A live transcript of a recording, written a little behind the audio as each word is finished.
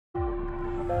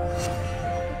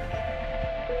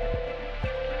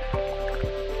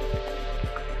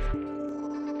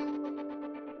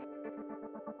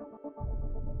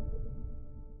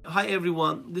Hi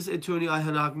everyone, this is attorney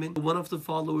Ogmen. One of the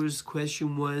followers'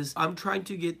 question was, I'm trying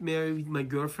to get married with my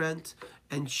girlfriend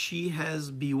and she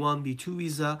has B1, B2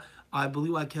 visa. I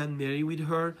believe I can marry with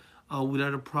her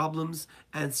without problems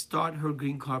and start her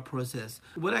green card process.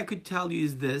 What I could tell you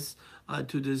is this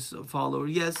to this follower.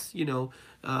 Yes,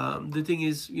 the thing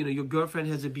is, your girlfriend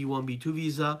has a B1, B2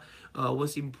 visa.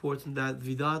 What's important that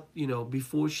without,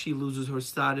 before she loses her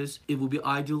status, it will be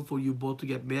ideal for you both to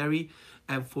get married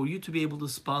and for you to be able to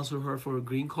sponsor her for a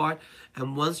green card.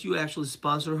 And once you actually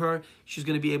sponsor her, she's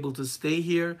going to be able to stay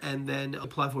here and then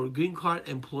apply for a green card,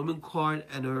 employment card,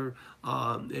 and her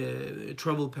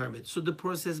travel permit. So the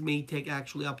process may take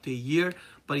actually up to a year.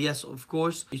 But yes, of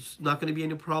course, it's not going to be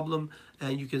any problem.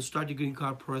 And you can start the green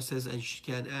card process and she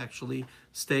can actually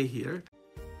stay here.